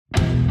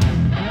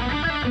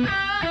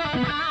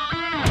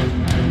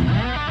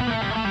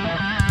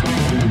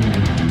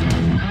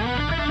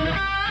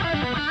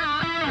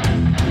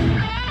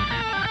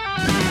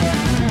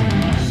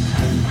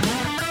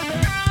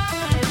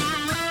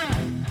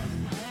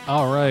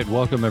All right,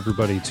 welcome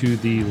everybody to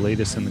the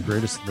latest and the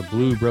greatest of the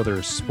Blue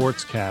Brothers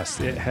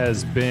Sportscast. It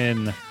has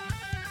been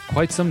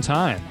quite some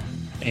time,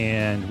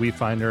 and we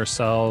find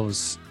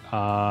ourselves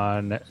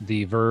on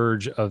the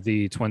verge of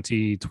the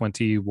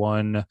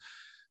 2021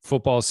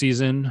 football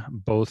season,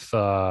 both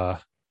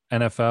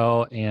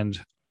NFL and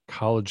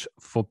college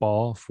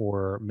football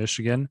for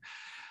Michigan.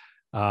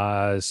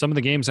 Some of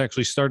the games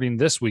actually starting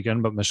this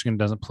weekend, but Michigan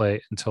doesn't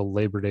play until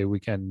Labor Day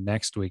weekend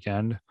next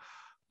weekend.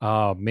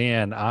 Oh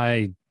man,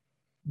 I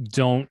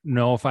don't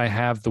know if I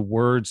have the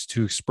words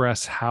to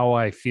express how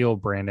I feel,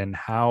 Brandon.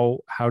 How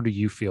do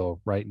you feel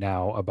right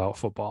now about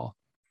football?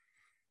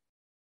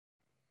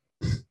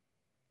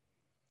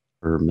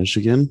 For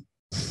Michigan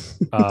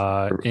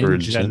or In in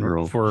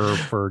general, general.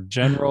 for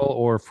general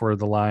or for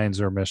the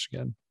Lions or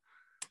Michigan?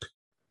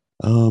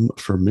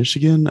 For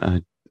Michigan,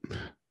 I'm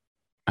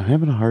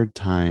having a hard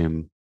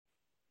time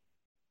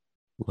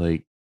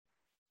like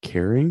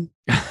caring.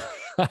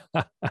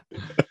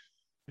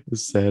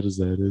 As sad as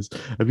that is.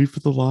 I mean, for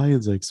the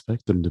Lions, I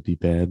expect them to be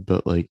bad,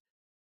 but like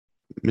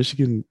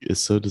Michigan is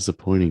so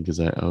disappointing because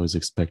I always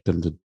expect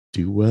them to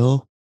do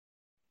well.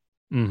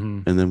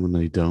 hmm And then when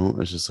they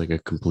don't, it's just like a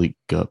complete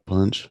gut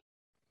punch.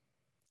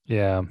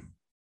 Yeah.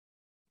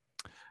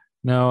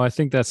 No, I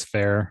think that's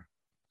fair.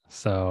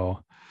 So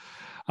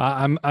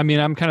I'm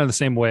kind of the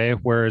same way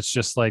where it's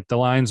just like the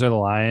Lions are the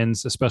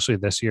Lions, especially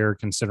this year,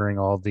 considering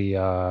all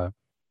the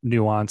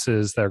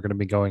nuances that are going to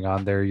be going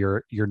on there.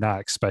 You're not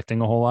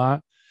expecting a whole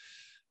lot.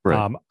 Right.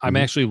 I'm Mhm.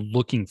 actually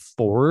looking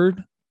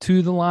forward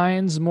to the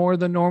Lions more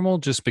than normal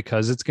just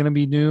because it's going to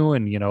be new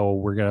and,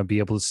 we're going to be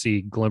able to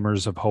see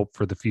glimmers of hope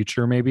for the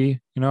future,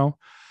 maybe.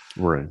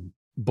 Right.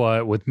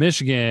 But with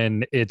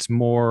Michigan, it's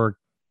more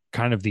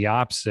kind of the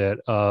opposite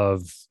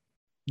of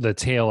the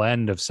tail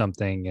end of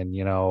something. And,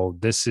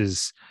 this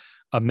is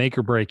a make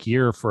or break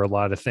year for a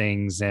lot of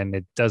things, and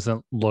it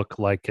doesn't look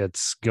like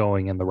it's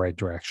going in the right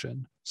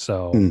direction.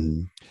 So,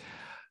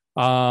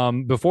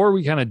 Mhm. before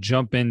we kind of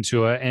jump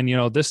into it, and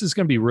this is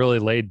going to be really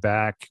laid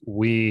back.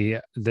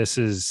 This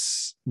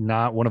is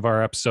not one of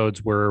our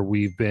episodes where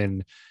we've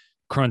been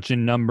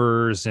crunching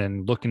numbers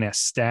and looking at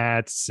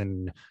stats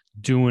and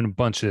doing a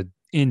bunch of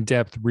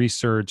in-depth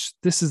research.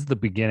 This is the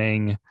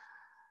beginning.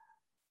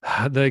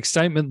 The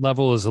excitement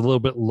level is a little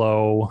bit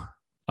low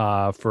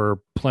for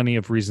plenty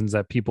of reasons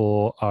that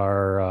people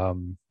are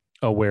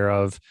aware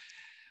of.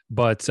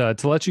 But to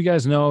let you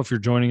guys know, if you're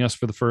joining us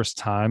for the first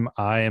time,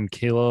 I am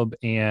Caleb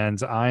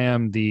and I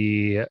am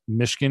the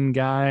Michigan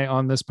guy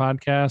on this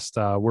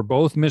podcast. We're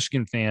both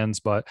Michigan fans,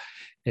 but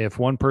if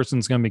one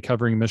person's going to be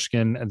covering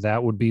Michigan,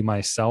 that would be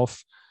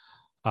myself.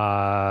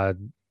 Uh,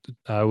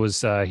 I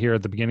was here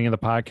at the beginning of the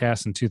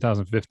podcast in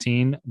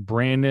 2015.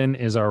 Brandon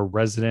is our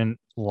resident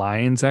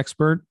Lions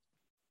expert.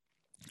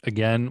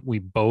 Again, we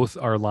both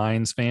are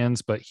Lions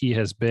fans, but he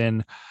has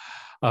been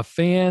a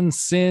fan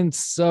since,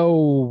 so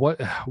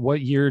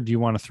what year do you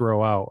want to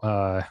throw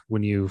out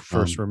when you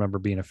first Um, remember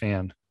being a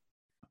fan?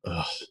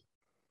 ugh.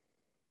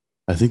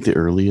 I think the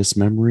earliest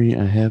memory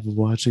I have of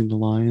watching the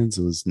Lions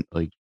was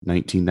like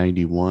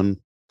 1991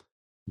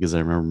 because I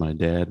remember my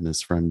dad and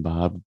his friend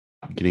Bob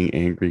getting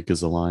angry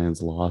because the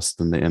Lions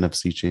lost in the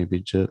NFC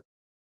Championship.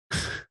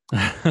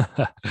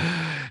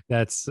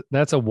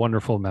 That's a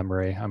wonderful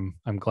memory.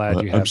 I'm glad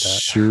But you I'm have that.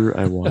 sure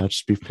I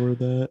watched before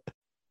that.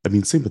 I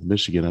mean, same with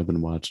Michigan. I've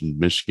been watching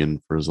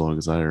Michigan for as long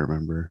as I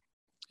remember.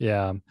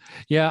 Yeah.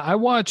 Yeah, I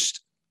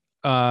watched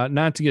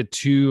not to get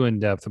too in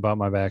depth about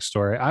my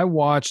backstory. I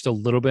watched a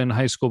little bit in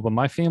high school, but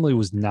my family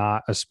was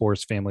not a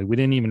sports family. We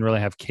didn't even really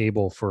have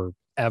cable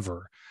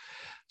forever.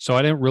 So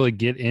I didn't really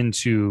get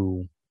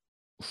into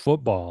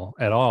football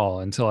at all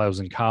until I was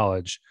in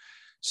college.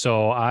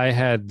 So I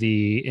had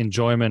the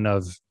enjoyment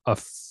of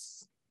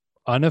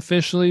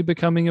unofficially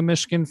becoming a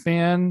Michigan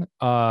fan,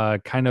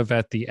 kind of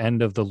at the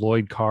end of the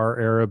Lloyd Carr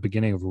era,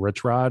 beginning of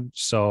Rich Rod.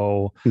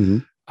 So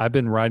Mhm. I've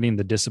been riding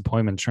the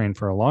disappointment train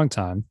for a long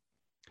time.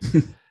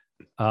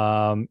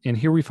 And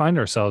here we find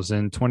ourselves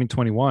in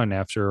 2021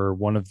 after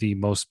one of the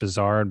most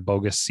bizarre and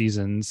bogus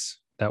seasons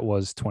that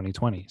was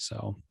 2020.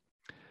 So,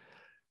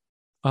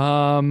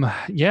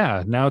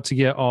 yeah, now to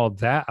get all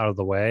that out of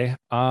the way,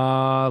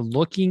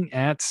 looking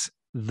at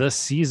the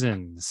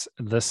seasons,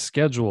 the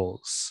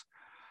schedules.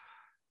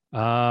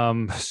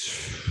 Do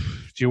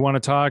you want to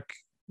talk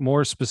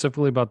more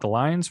specifically about the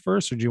Lions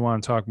first, or do you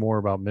want to talk more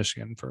about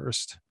Michigan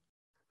first?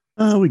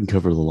 We can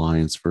cover the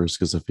Lions first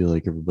because I feel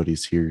like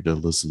everybody's here to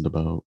listen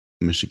about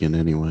Michigan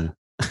anyway.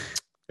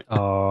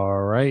 All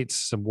right.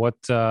 So what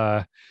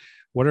are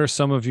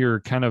some of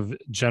your kind of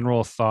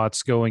general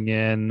thoughts going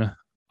in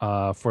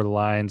for the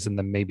Lions, and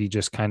then maybe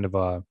just kind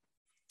of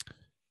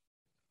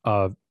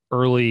a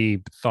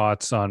early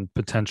thoughts on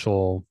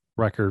potential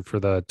record for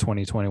the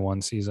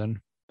 2021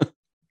 season?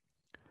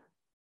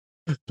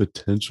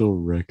 Potential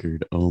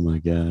record. Oh my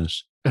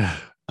gosh.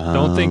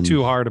 Don't think Um,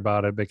 too hard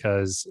about it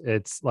because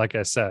it's like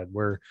I said,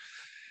 we're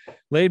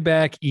laid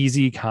back,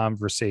 easy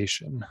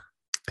conversation.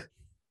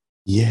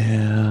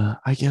 yeah,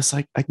 I guess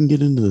I can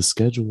get into the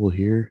schedule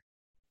here.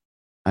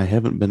 I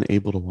haven't been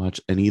able to watch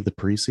any of the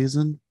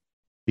preseason,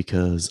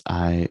 because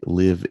I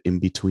live in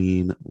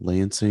between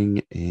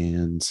Lansing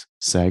and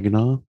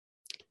Saginaw.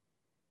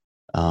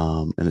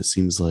 And it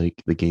seems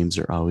like the games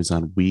are always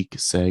on weak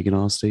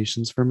Saginaw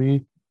stations for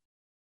me,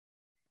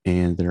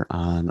 and they're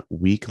on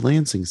weak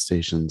Lansing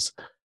stations.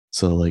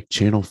 So, like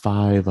Channel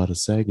 5 out of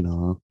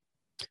Saginaw,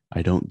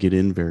 I don't get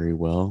in very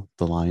well.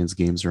 The Lions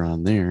games are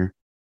on there.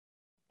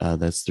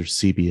 That's their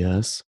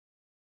CBS.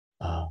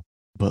 Uh,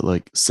 but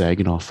like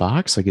Saginaw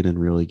Fox, I get in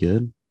really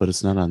good, but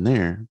it's not on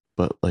there.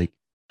 But like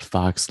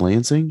Fox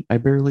Lansing, I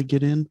barely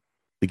get in.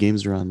 The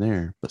games are on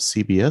there, but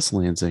CBS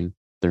Lansing,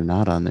 they're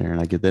not on there, and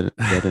I get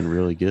that in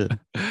really good.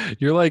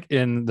 You're like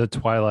in the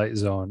twilight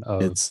zone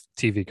of It's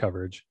TV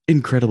coverage.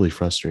 incredibly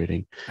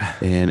frustrating.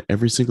 And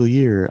every single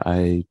year,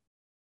 I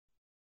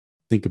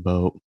think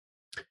about,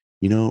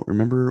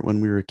 remember when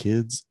we were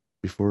kids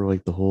before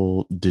like the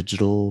whole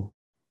digital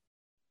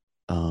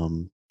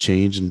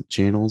change in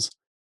channels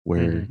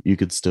where Mhm. you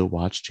could still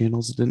watch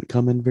channels that didn't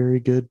come in very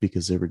good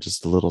because they were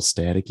just a little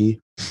staticky.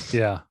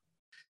 Yeah.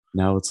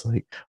 Now it's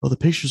like, oh, the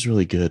picture's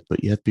really good,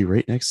 but you have to be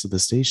right next to the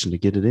station to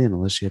get it in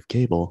unless you have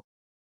cable.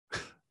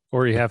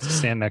 Or you have to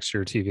stand next to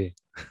your TV.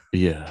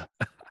 Yeah.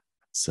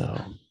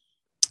 So,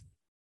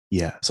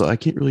 yeah. So I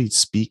can't really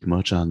speak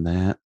much on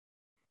that.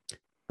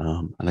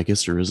 And I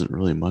guess there isn't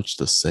really much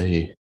to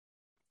say.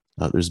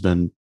 There's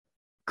been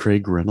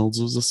Craig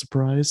Reynolds was a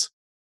surprise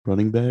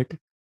running back.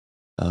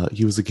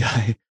 He was a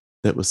guy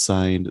that was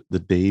signed the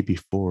day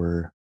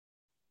before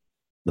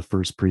the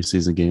first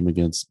preseason game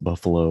against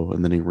Buffalo,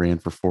 and then he ran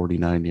for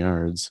 49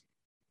 yards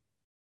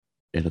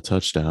and a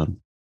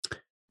touchdown.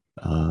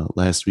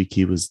 Last week,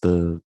 he was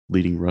the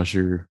leading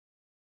rusher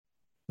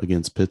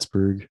against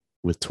Pittsburgh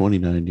with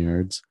 29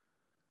 yards.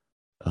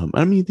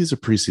 I mean, these are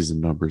preseason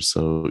numbers,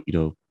 so,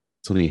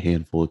 it's only a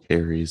handful of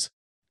carries.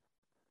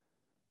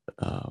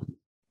 Um,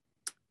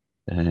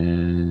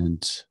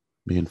 and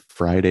man,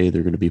 Friday,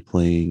 they're going to be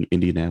playing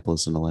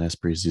Indianapolis in the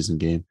last preseason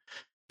game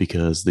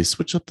because they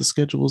switch up the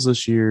schedules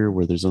this year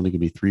where there's only going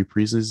to be 3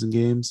 preseason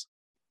games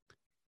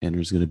and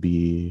there's going to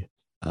be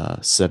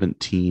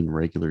 17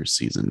 regular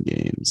season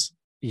games.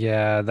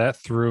 Yeah, that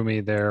threw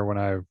me there when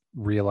I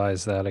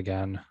realized that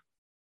again.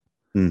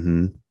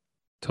 Mm-hmm.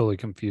 Totally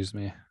confused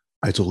me.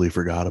 I totally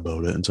forgot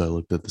about it until I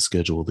looked at the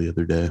schedule the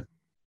other day.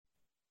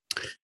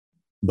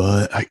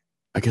 But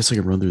I guess I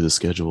can run through the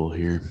schedule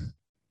here.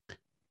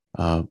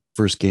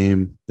 First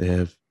game, they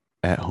have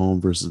at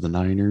home versus the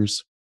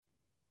Niners.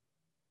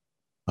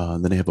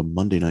 Then they have a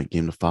Monday night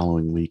game the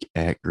following week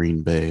at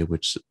Green Bay,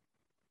 which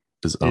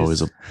is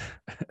always Is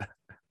a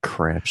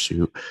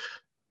crapshoot.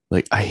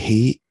 Like, I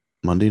hate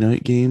Monday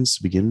night games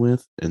to begin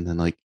with. And then,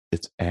 like,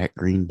 it's at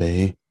Green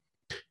Bay.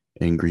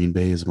 And Green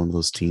Bay is one of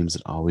those teams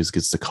that always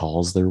gets the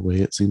calls their way,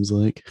 it seems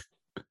like.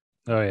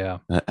 Oh yeah.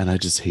 And I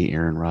just hate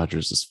Aaron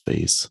Rodgers'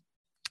 face.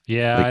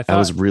 Yeah, Like, I I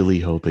was thought really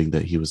hoping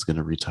that he was going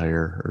to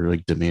retire or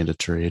like demand a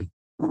trade.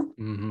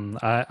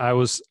 I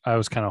was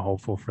kind of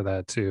hopeful for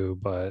that too,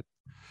 but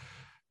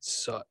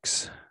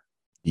sucks.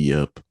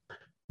 Yep.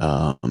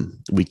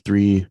 Week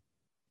 3,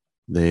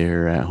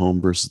 they're at home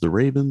versus the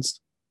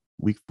Ravens.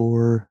 Week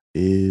 4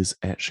 is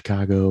at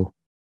Chicago.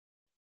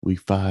 Week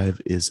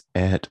 5 is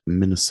at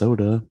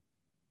Minnesota.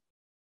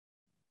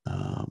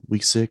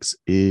 Week 6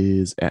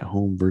 is at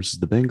home versus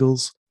the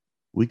Bengals.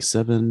 Week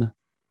 7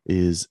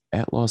 is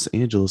at Los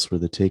Angeles where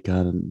they take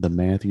on the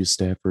Matthew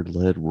Stafford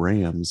led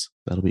Rams.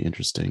 That'll be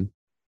interesting.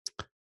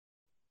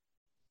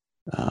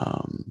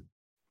 Um,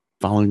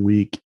 Following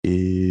week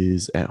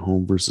is at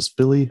home versus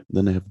Philly.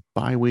 Then they have a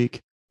bye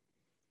week.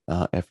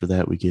 After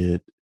that, we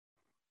get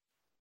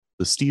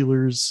the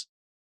Steelers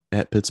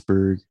at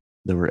Pittsburgh.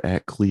 Then we're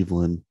at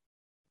Cleveland,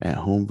 at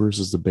home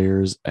versus the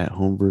Bears, at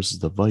home versus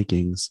the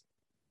Vikings,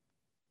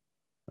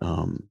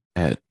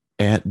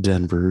 at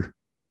Denver,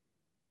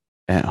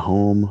 at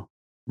home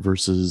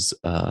versus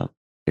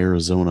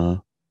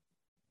Arizona.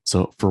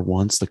 So for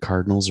once, the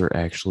Cardinals are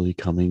actually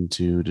coming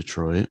to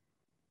Detroit.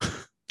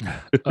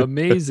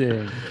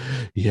 Amazing.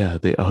 Yeah,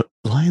 they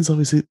Lions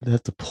always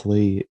have to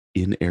play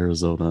in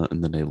Arizona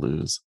and then they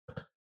lose.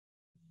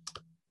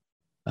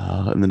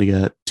 And then they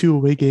got 2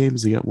 away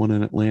games. They got one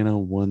in Atlanta,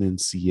 one in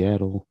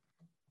Seattle,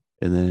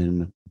 and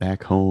then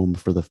back home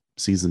for the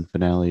season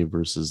finale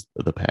versus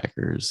the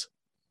Packers.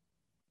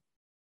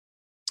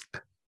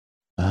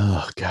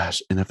 Oh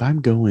gosh. And if I'm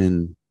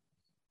going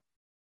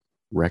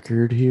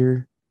record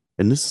here,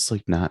 and this is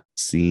like not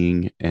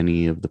seeing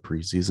any of the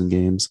preseason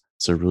games,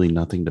 so really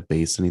nothing to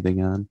base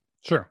anything on.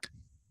 Sure.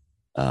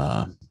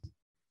 Uh,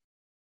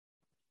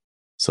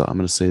 so I'm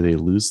going to say they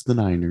lose to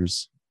the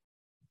Niners,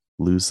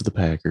 lose to the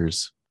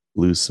Packers,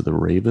 lose to the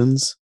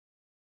Ravens,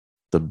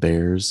 the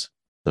Bears,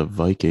 the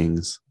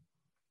Vikings.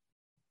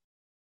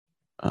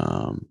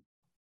 Um,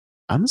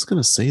 I'm just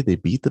going to say they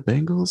beat the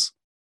Bengals.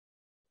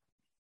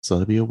 So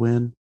that'll be a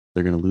win.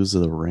 They're going to lose to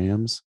the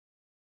Rams,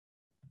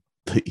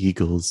 the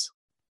Eagles.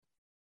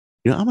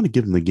 I'm going to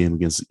give them the game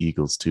against the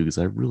Eagles too, because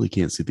I really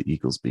can't see the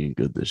Eagles being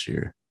good this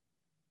year.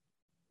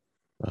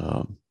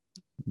 Um,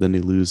 then they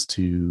lose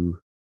to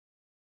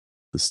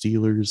the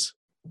Steelers,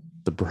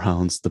 the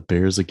Browns, the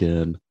Bears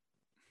again,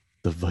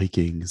 the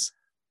Vikings,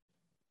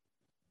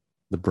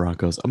 the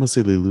Broncos. I'm gonna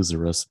say they lose the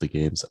rest of the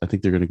games. I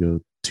think they're gonna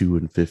go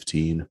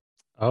 2-15.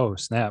 Oh,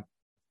 snap.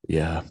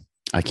 Yeah,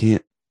 I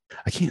can't.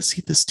 I can't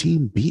see this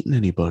team beating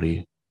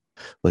anybody.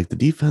 Like the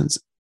defense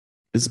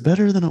is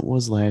better than it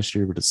was last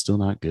year, but it's still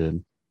not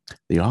good.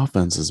 The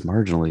offense is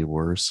marginally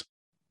worse.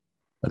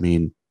 I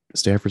mean,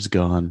 Stafford's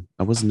gone.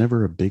 I was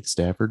never a big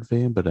Stafford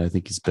fan, but I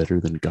think he's better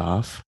than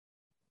Goff.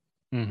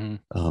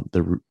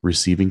 Mm-hmm.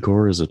 Receiving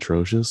core is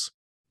atrocious.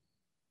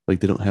 Like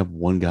they don't have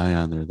one guy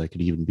on there that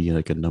could even be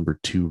like a number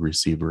two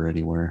receiver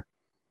anywhere.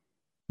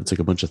 It's like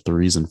a bunch of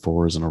threes and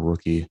fours and a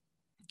rookie.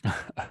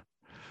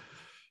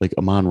 Like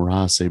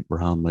Amon-Ra St.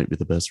 Brown might be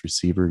the best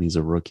receiver, and he's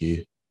a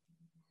rookie.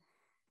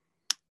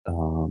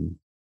 Um,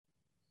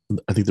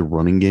 I think the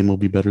running game will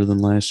be better than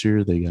last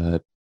year. They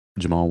got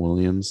Jamal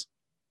Williams,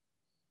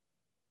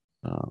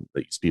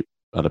 that used to be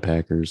out of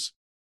Packers.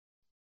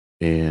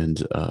 And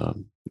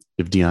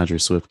if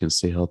DeAndre Swift can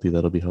stay healthy,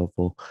 that'll be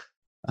helpful.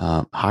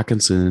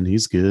 Hawkinson,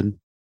 he's good.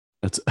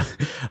 That's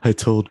I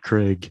told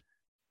Craig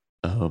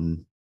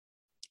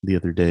the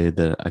other day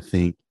that I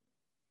think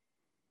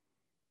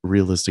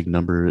realistic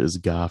number is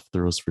Goff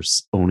throws for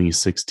only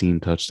 16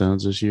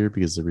 touchdowns this year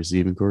because the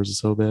receiving course is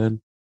so bad.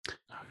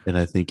 And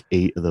I think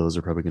 8 of those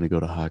are probably going to go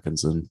to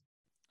Hawkinson.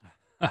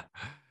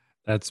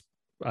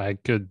 I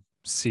could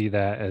see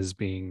that as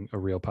being a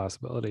real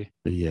possibility.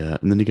 Yeah.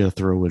 And then you got to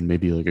throw in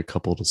maybe like a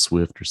couple to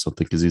Swift or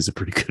something because he's a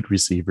pretty good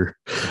receiver.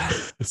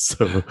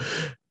 So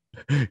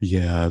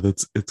yeah,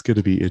 it's going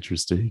to be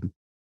interesting.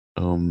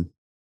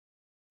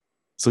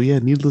 So yeah,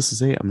 needless to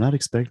say, I'm not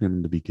expecting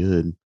him to be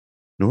good,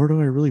 nor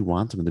do I really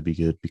want him to be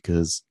good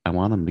because I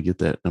want him to get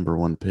that number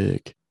 1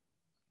 pick.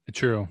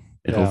 True.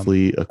 And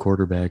hopefully a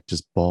quarterback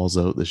just balls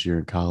out this year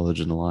in college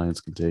and the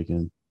Lions can take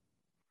him.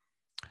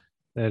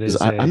 That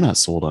is I'm not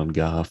sold on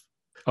Goff.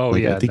 Oh,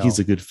 like, yeah. I think he's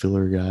a good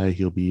filler guy.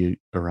 He'll be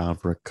around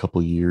for a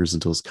couple years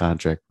until his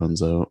contract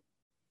runs out.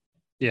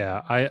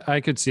 Yeah, I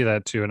could see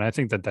that too. And I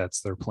think that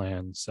that's their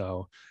plan.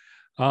 So,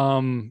 yeah,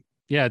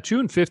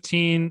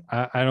 2-15,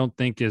 I don't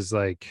think is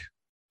like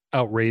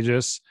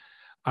outrageous.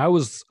 I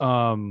was,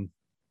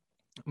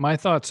 my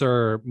thoughts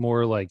are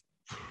more like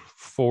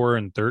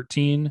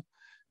 4-13,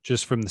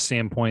 just from the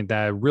standpoint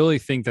that I really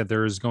think that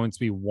there is going to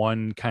be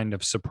one kind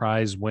of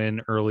surprise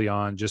win early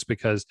on, just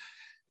because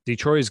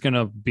Detroit is going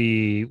to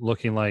be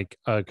looking like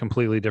a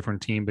completely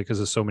different team because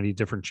of so many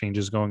different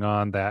changes going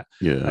on that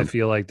I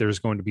feel like there's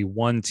going to be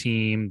one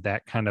team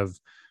that kind of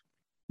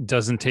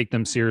doesn't take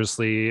them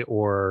seriously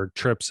or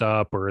trips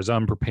up or is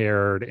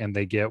unprepared and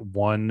they get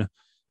one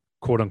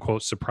quote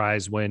unquote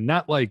surprise win.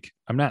 Not like,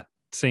 I'm not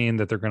saying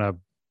that they're going to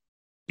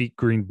beat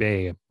Green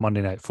Bay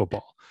Monday Night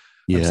Football.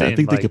 Yeah, I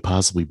think they could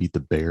possibly beat the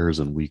Bears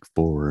in week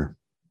 4.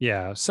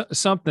 Yeah,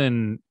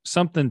 something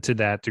to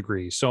that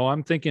degree. So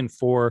I'm thinking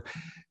for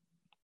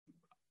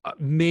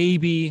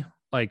maybe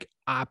like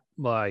I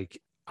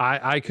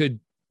could,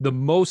 the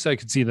most I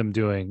could see them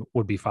doing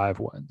would be 5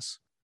 wins,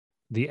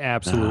 the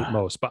absolute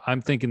most. But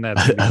I'm thinking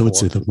that I would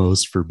say the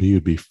most for me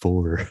would be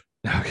 4.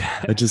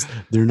 Okay,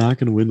 they're not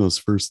going to win those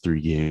first 3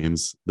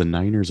 games. The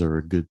Niners are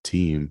a good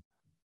team.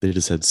 They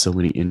just had so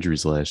many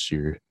injuries last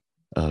year.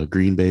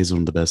 Green Bay is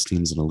one of the best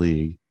teams in the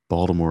league.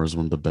 Baltimore is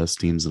one of the best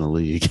teams in the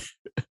league.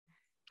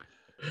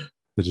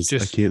 I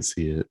can't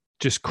see it.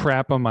 Just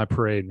crap on my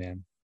parade,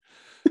 man.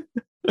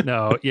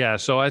 No, yeah.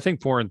 So I think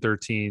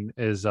 4-13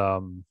 is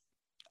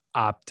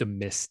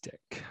optimistic.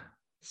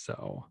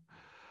 So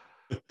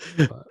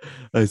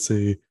I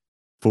say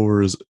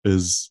 4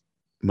 is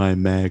my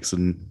max,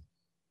 and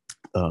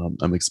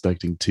I'm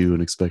expecting 2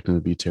 and expecting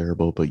to be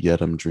terrible, but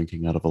yet I'm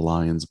drinking out of a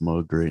Lions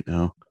mug right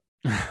now.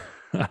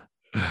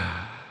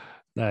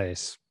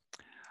 Nice.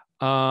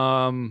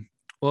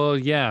 Well,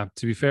 yeah,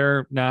 to be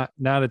fair, not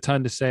a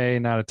ton to say,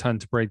 not a ton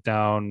to break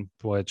down,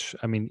 which,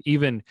 I mean,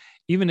 even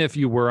if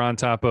you were on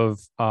top of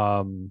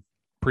the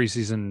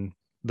preseason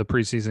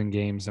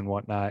games and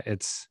whatnot,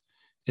 it's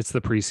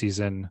the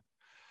preseason.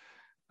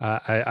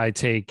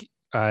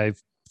 I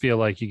feel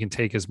like you can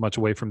take as much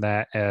away from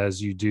that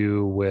as you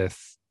do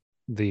with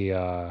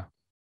the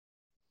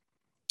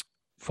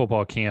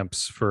football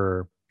camps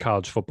for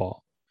college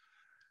football.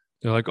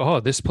 They're like, oh,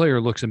 this player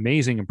looks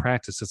amazing in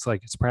practice. It's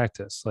like, it's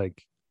practice.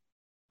 Like,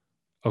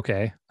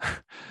 okay.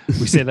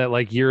 We say that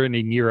like year in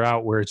and year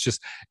out, where it's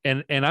just,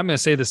 and I'm going to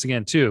say this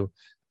again too,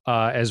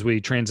 as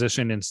we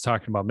transition into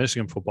talking about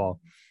Michigan football.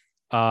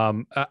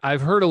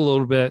 I've heard a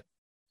little bit,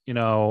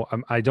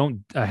 I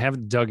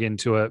haven't dug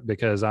into it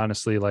because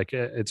honestly, like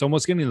it's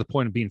almost getting to the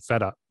point of being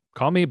fed up.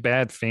 Call me a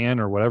bad fan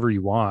or whatever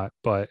you want,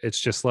 but it's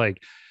just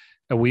like,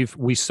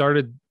 we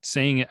started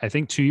saying it, I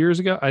think 2 years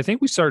ago. I think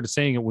we started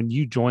saying it when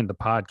you joined the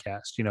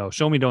podcast,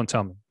 show me, don't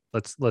tell me.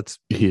 Let's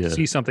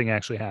see something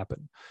actually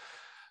happen.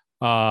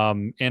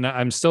 And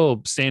I'm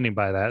still standing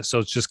by that. So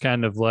it's just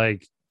kind of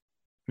like,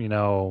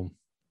 putting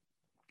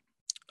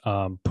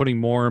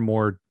more and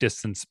more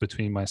distance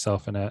between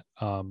myself and it,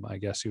 I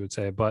guess you would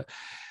say. But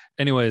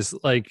anyways,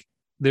 like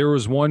there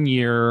was one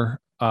year,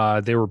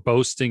 they were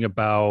boasting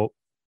about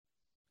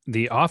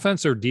the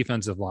offense or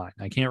defensive line.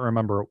 I can't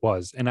remember it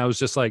was. And I was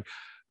just like,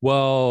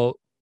 well,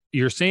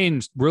 you're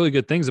saying really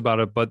good things about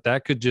it, but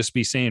that could just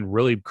be saying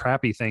really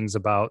crappy things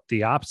about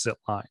the opposite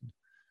line.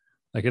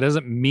 Like, it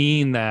doesn't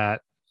mean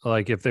that,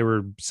 like, if they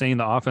were saying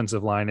the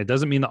offensive line, it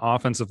doesn't mean the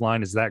offensive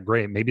line is that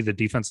great. Maybe the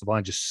defensive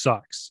line just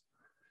sucks.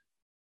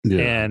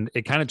 Yeah. And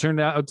it kind of turned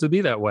out to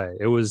be that way.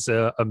 It was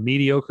a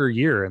mediocre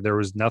year and there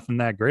was nothing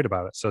that great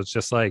about it. So it's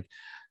just like,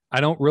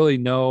 I don't really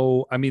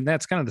know. I mean,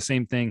 that's kind of the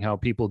same thing, how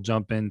people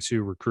jump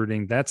into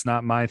recruiting. That's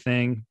not my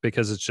thing,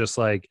 because it's just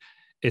like,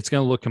 it's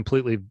going to look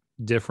completely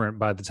different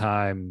by the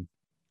time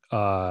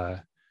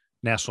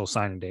National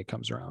Signing Day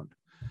comes around.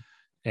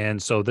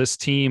 And so this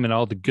team and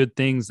all the good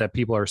things that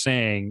people are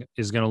saying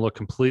is going to look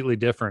completely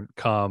different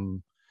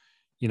come,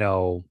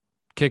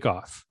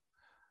 kickoff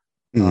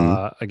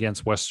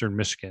against Western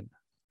Michigan.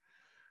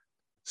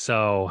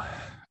 So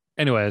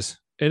anyways,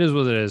 it is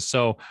what it is.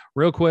 So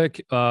real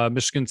quick,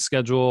 Michigan's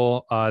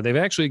schedule, they've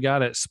actually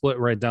got it split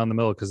right down the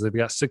middle, because they've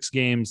got 6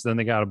 games, then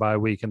they got a bye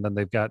week, and then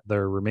they've got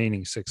their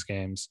remaining 6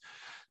 games.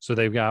 So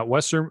they've got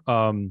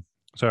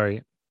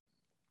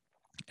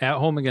at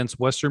home against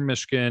Western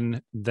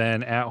Michigan,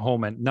 then at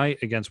home at night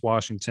against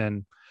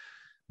Washington,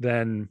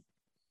 then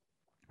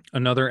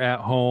another at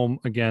home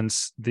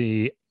against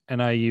the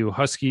NIU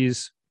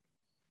Huskies,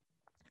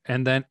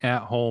 and then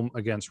at home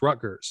against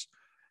Rutgers.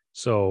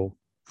 So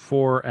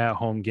 4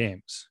 at-home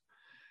games.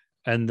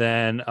 And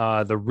then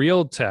the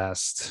real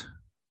test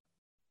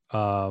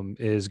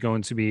is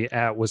going to be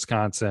at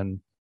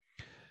Wisconsin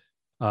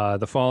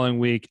the following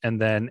week, and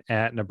then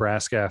at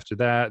Nebraska after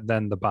that,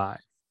 then the bye.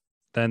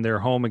 Then they're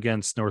home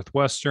against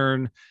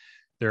Northwestern.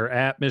 They're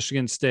at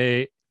Michigan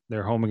State.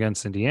 They're home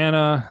against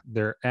Indiana.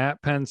 They're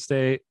at Penn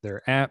State.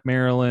 They're at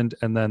Maryland.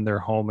 And then they're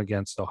home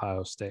against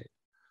Ohio State.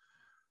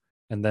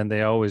 And then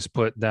they always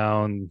put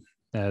down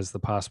as the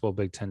possible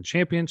Big Ten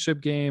championship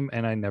game.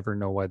 And I never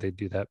know why they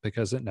do that,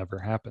 because it never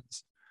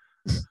happens.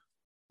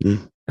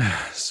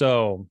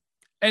 So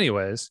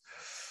anyways,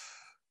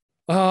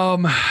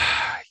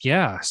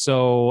 yeah,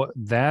 so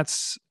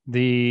that's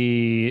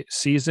the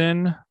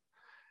season.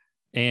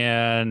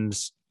 And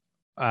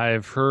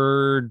I've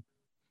heard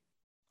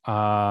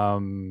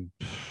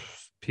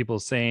people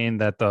saying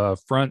that the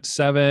front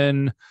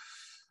 7,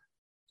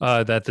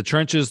 that the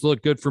trenches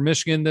look good for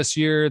Michigan this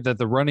year, that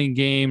the running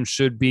game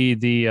should be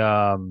the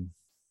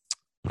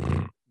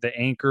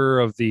anchor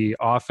of the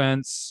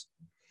offense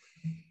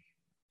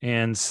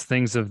and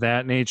things of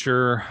that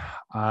nature.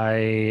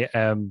 I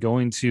am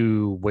going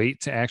to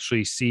wait to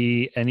actually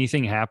see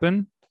anything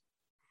happen,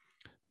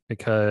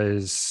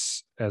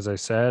 because, as I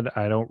said,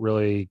 I don't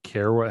really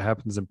care what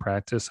happens in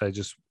practice. I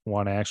just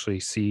want to actually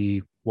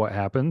see what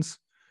happens,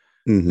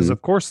 because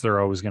of course they're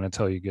always going to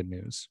tell you good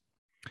news.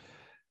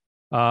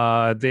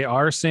 They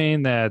are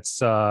saying that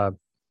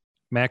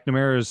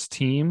McNamara's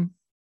team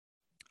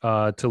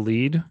to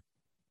lead.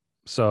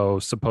 So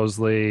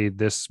supposedly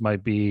this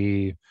might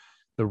be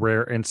the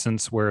rare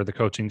instance where the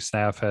coaching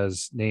staff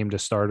has named a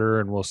starter,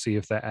 and we'll see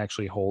if that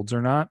actually holds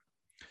or not.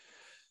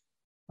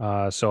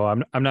 So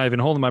I'm not even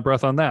holding my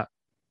breath on that.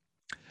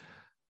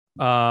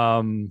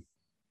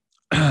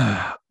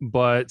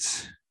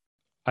 But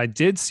I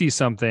did see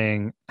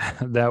something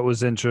that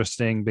was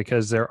interesting,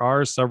 because there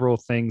are several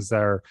things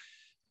that are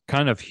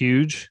kind of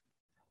huge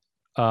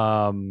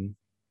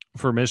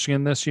for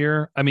Michigan this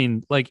year. I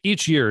mean, like,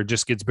 each year it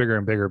just gets bigger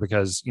and bigger,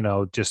 because,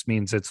 it just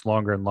means it's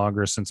longer and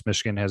longer since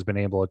Michigan has been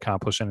able to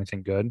accomplish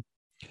anything good.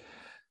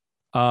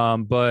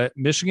 But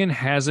Michigan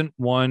hasn't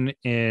won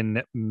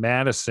in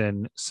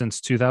Madison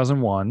since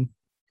 2001.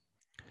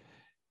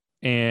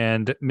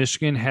 And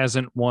Michigan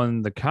hasn't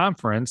won the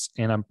conference.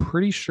 And I'm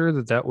pretty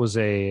sure that was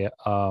a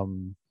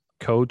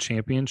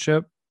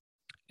co-championship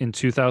in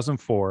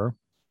 2004.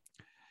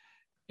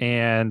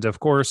 And of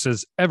course,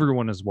 as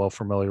everyone is well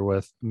familiar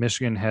with,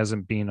 Michigan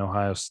hasn't beaten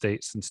Ohio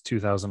State since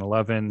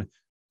 2011.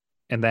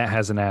 And that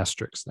has an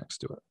asterisk next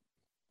to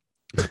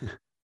it,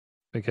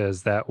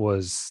 because that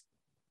was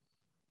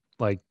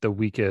like the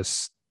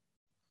weakest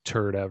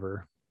turd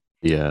ever.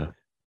 Yeah.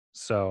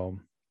 So,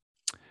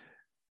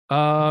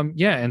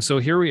 yeah. And so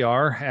here we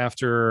are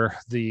after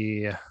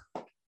the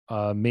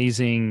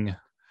amazing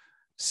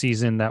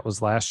season that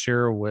was last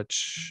year,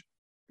 which,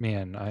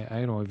 man,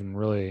 I don't even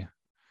really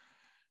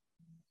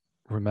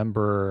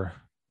remember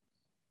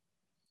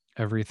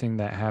everything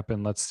that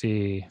happened. Let's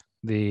see,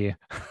 the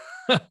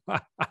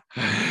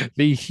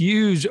the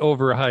huge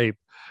overhype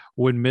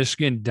when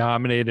Michigan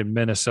dominated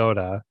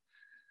Minnesota,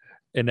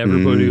 and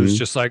everybody was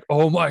just like,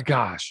 oh my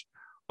gosh,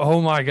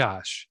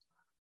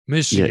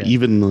 Michigan. Yeah,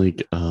 even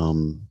like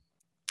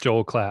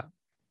Joel Klatt.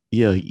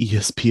 Yeah,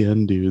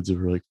 ESPN dudes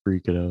were like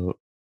freaking out.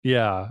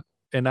 Yeah.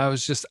 And I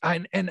was just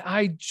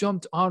I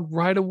jumped on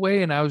right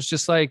away, and I was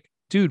just like,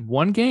 dude,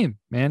 one game,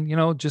 man,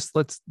 just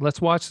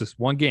let's watch this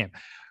one game.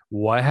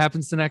 What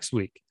happens the next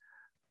week?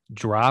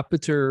 Drop a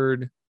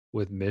turd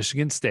with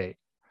Michigan State,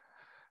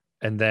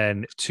 and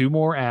then 2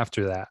 more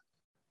after that,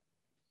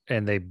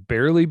 and they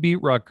barely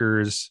beat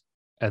Rutgers,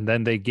 and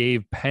then they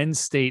gave Penn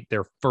State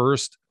their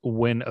first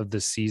win of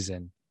the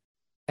season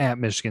at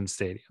Michigan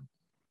Stadium.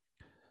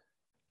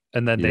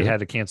 And then they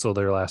had to cancel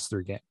their last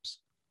 3 games.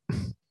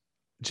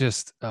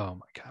 Just, oh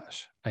my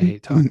gosh. I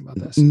hate talking about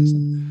that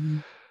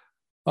season.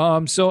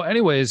 So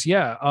anyways,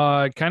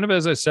 kind of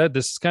as I said,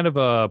 this is kind of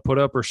a put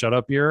up or shut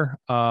up year.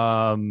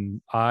 I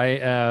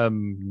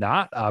am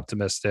not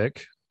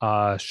optimistic.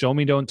 Show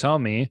me, don't tell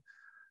me.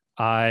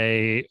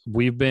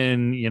 We've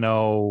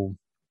been,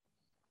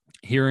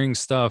 hearing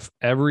stuff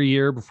every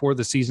year before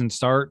the season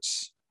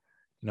starts,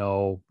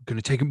 going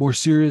to take it more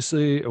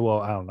seriously.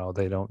 Well, I don't know.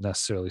 They don't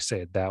necessarily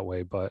say it that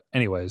way, but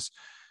anyways,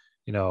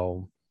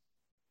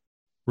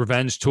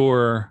 revenge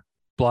tour,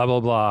 blah, blah,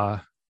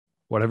 blah,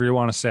 whatever you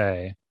want to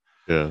say.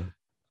 Yeah.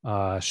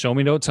 Show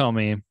me, don't tell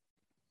me.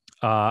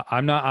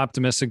 I'm not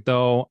optimistic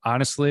though.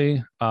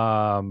 Honestly,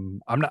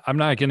 I'm not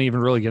going to even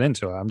really get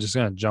into it. I'm just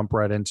going to jump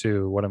right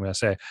into what I'm going to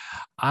say.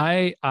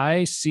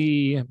 I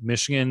see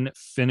Michigan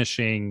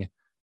finishing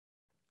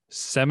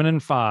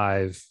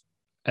 7-5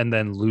 and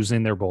then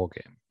losing their bowl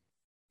game.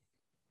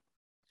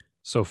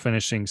 So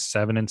finishing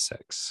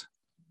 7-6.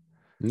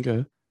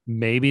 Okay.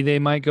 Maybe they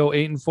might go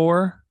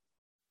 8-4.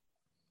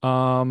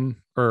 I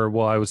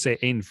would say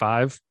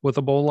 8-5 with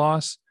a bowl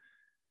loss.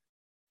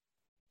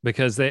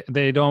 Because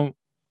they don't,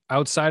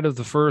 outside of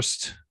the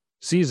first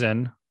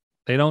season,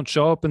 they don't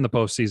show up in the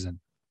postseason.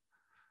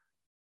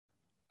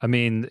 I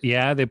mean,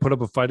 they put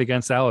up a fight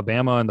against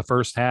Alabama in the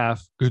first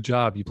half. Good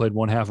job. You played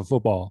one half of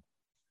football.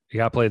 You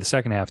got to play the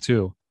second half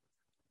too.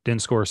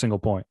 Didn't score a single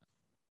point.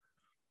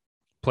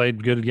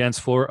 Played good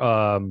against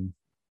FSU,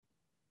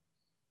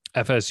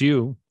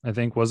 I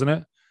think, wasn't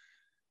it?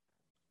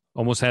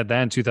 Almost had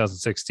that in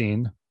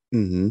 2016.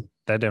 Mm-hmm.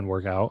 That didn't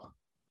work out.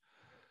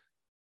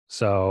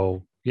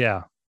 So,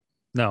 yeah.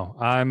 No,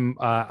 I'm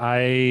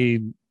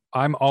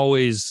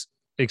always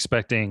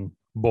expecting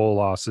bowl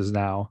losses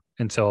now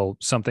until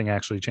something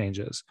actually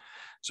changes.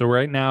 So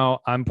right now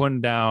I'm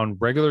putting down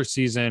regular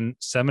season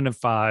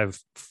 7-5,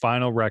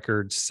 final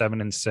record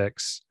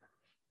 7-6.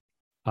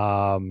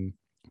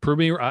 Prove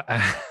me.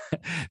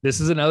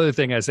 This is another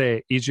thing I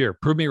say each year.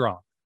 Prove me wrong.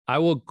 I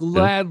will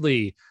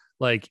gladly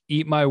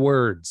eat my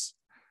words.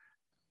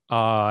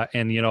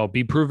 And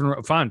be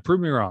proven fine. Prove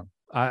me wrong.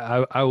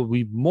 I will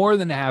be more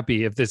than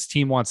happy if this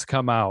team wants to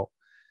come out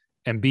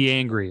and be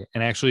angry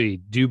and actually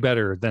do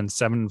better than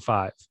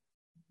 7-5,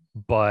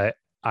 but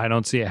I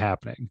don't see it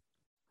happening.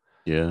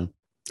 Yeah.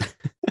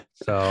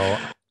 So,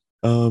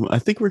 I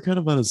think we're kind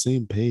of on the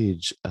same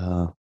page.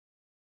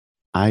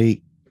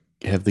 I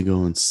have them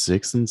going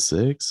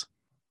 6-6.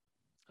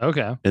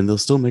 Okay. And they'll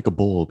still make a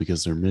bowl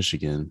because they're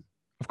Michigan.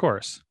 Of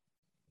course.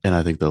 And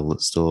I think they'll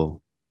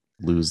still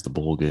lose the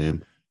bowl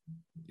game.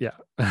 Yeah.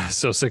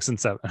 So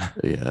 6-7.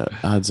 Yeah.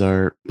 Odds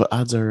are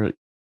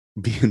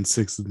being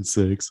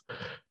 6-6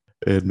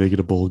 and making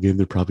a bowl game,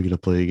 they're probably going to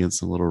play against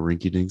some little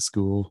rinky-dink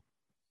school.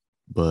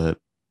 But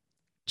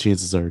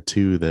chances are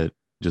too that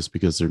just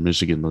because they're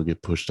Michigan, they'll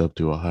get pushed up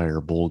to a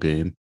higher bowl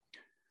game.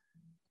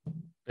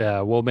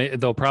 Yeah. Well,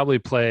 they'll probably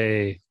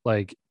play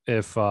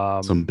if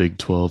some Big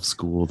 12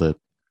 school that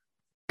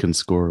can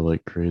score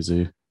like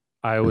crazy.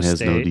 Iowa has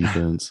State. No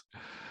defense.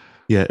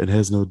 Yeah, it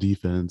has no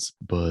defense,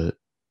 but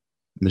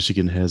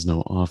Michigan has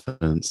no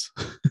offense.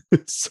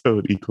 So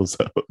it equals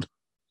out.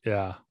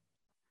 Yeah.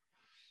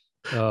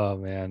 Oh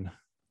man.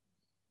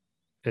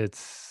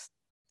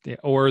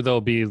 Or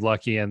they'll be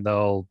lucky and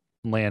they'll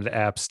land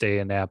App State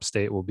and App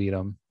State will beat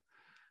them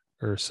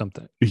or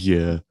something.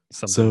 Yeah.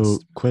 So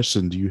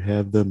question, do you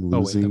have them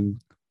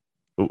losing?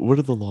 What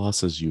are the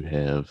losses you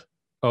have?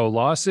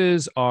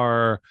 Losses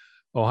are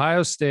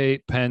Ohio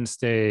State, Penn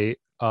State,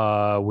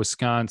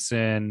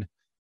 Wisconsin,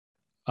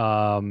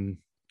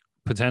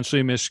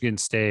 potentially Michigan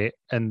State,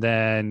 and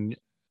then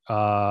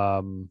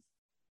so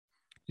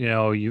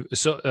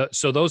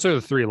those are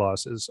the 3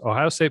 losses: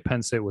 Ohio State,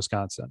 Penn State,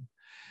 Wisconsin.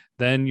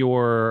 Then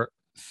your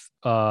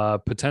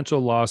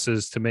potential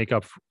losses to make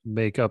up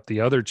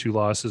the other 2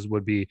 losses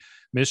would be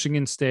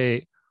Michigan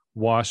State,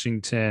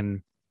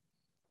 Washington,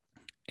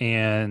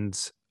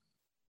 and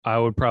I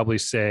would probably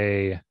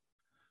say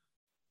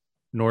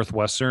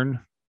Northwestern.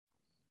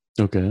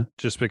 Okay.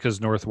 Just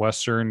because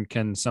Northwestern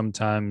can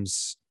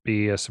sometimes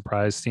be a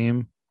surprise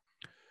team.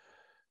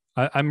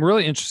 I'm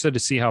really interested to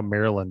see how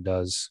Maryland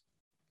does,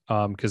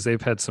 because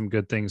they've had some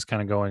good things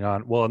kind of going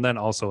on. Well, and then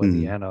also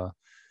Indiana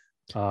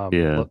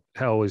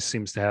always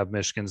seems to have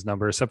Michigan's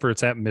number, except for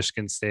it's at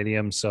Michigan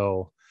Stadium.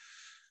 So,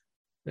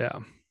 yeah.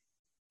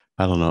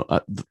 I don't know.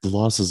 The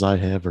losses I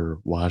have are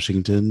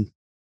Washington,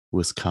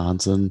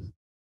 Wisconsin,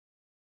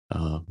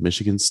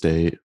 Michigan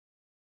State,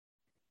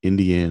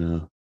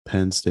 Indiana,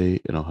 Penn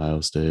State, and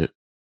Ohio State.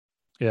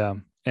 Yeah.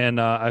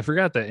 And I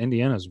forgot that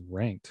Indiana's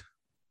ranked.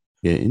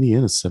 Yeah,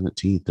 Indiana's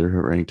 17th. They're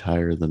ranked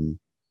higher than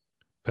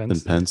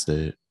Penn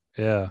State.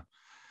 Yeah.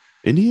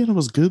 Indiana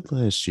was good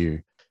last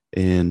year.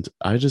 And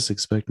I just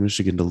expect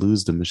Michigan to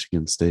lose to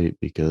Michigan State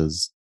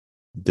because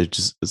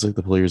it's like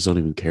the players don't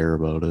even care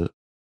about it.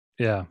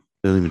 Yeah.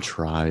 They don't even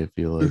try, I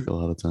feel like, a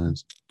lot of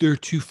times. They're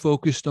too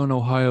focused on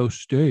Ohio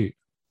State.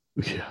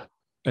 Yeah.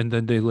 And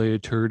then they lay a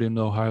turd in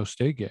the Ohio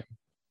State game.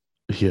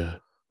 Yeah.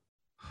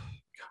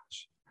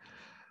 Gosh.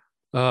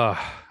 Uh,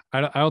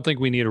 I don't think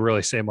we need to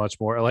really say much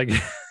more. Like,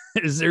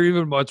 is there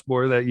even much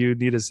more that you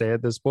need to say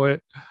at this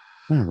point?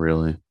 Not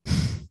really.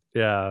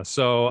 Yeah.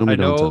 So Tell me,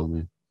 don't tell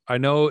me. I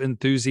know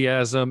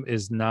enthusiasm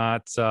is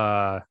not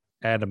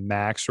at a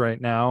max right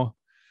now.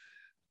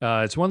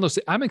 It's one of those.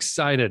 I'm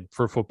excited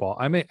for football.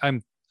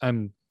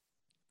 I'm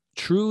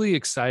truly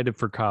excited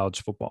for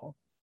college football.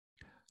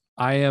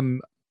 I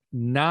am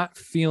not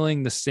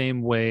feeling the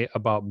same way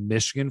about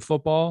Michigan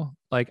football.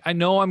 Like, I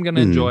know I'm going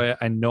to Hmm. enjoy it.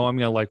 I know I'm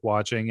going to like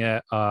watching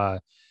it. I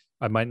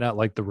might not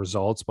like the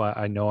results, but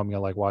I know I'm going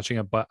to like watching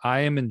it. But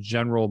I am in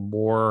general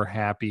more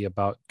happy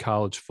about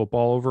college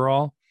football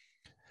overall.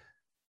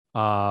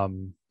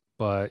 Um,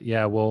 but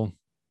yeah, we'll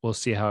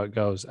see how it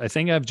goes. I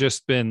think I've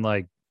just been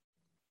like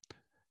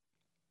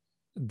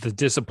the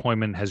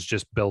disappointment has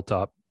just built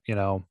up, you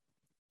know.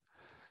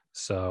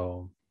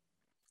 So,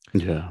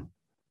 Yeah.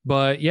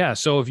 but yeah,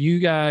 so if you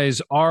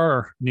guys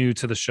are new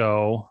to the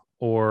show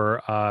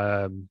or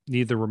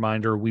need the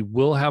reminder, we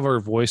will have our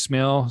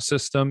voicemail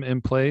system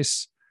in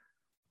place.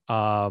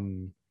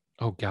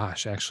 Oh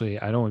gosh, actually,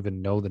 I don't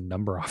even know the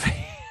number off.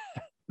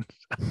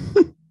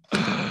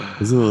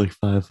 Isn't it like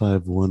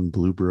 551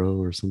 Blue Bro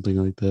or something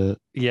like that?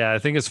 Yeah, I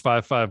think it's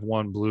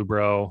 551 Blue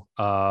Bro.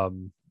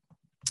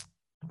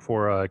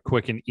 For a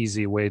quick and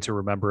easy way to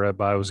remember it,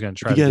 but I was going to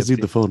If try you to guys get need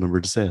the the phone number,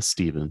 just ask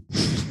Steven.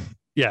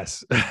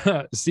 yes.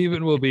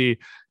 Stephen will be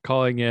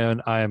calling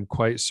in. I am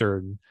quite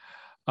certain.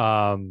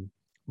 Um,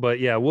 but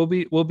yeah, we'll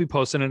be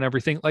posting and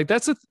everything. Like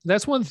that's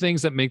one of the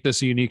things that make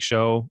this a unique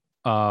show.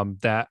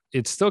 That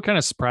it still kind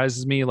of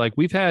surprises me. Like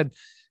we've had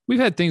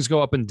things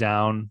go up and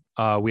down.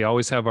 We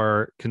always have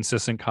our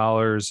consistent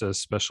callers,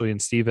 especially in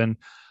Steven.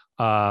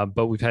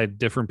 But we've had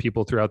different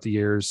people throughout the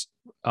years.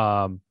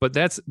 But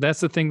that's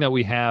the thing that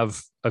we have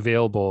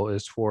available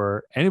is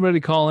for anybody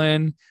to call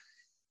in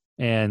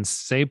and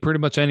say pretty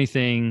much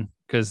anything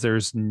because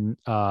there's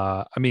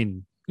I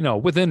mean,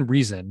 within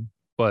reason,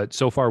 but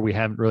so far we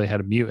haven't really had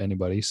to mute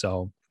anybody.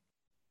 So,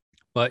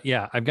 but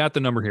yeah, I've got the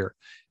number here.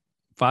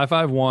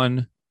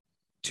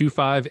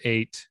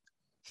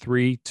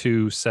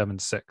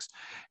 551-258-3276.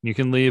 You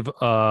can leave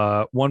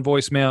one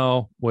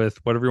voicemail with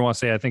whatever you want to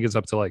say. I think it's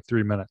up to like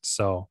 3 minutes.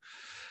 So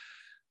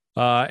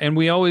and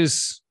we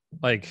always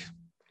like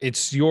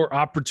it's your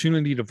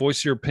opportunity to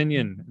voice your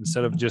opinion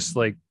instead of just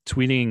like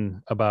tweeting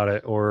about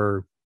it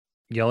or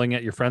yelling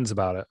at your friends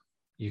about it.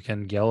 You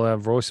can yell at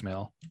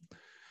voicemail.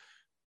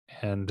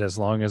 And as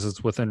long as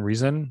it's within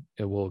reason,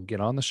 it will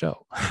get on the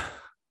show.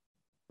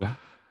 Yeah.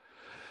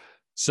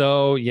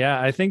 So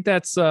yeah, I think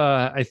that's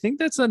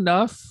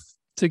enough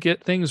to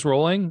get things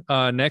rolling.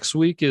 Next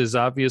week is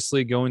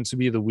obviously going to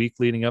be the week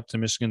leading up to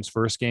Michigan's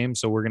first game.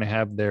 So we're gonna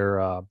have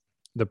their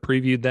the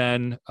preview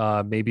then.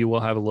 Maybe we'll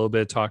have a little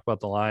bit of talk about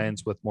the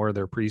Lions with more of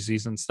their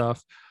preseason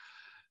stuff.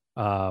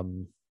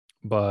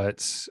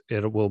 But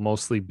it will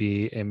mostly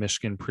be a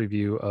Michigan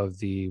preview of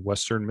the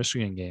Western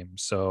Michigan game.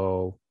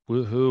 So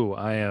woohoo!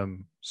 I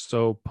am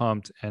so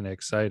pumped and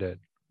excited.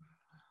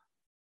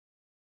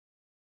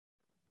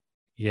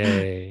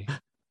 Yay.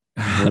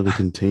 Hardly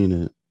contain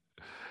it.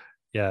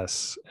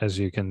 Yes, as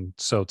you can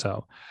so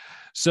tell.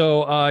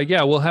 So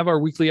yeah, we'll have our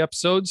weekly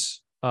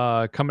episodes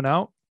coming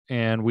out,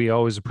 and we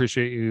always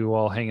appreciate you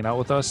all hanging out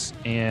with us.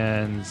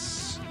 And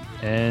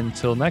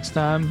until next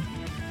time,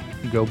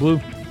 go blue.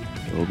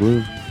 Go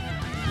Blue.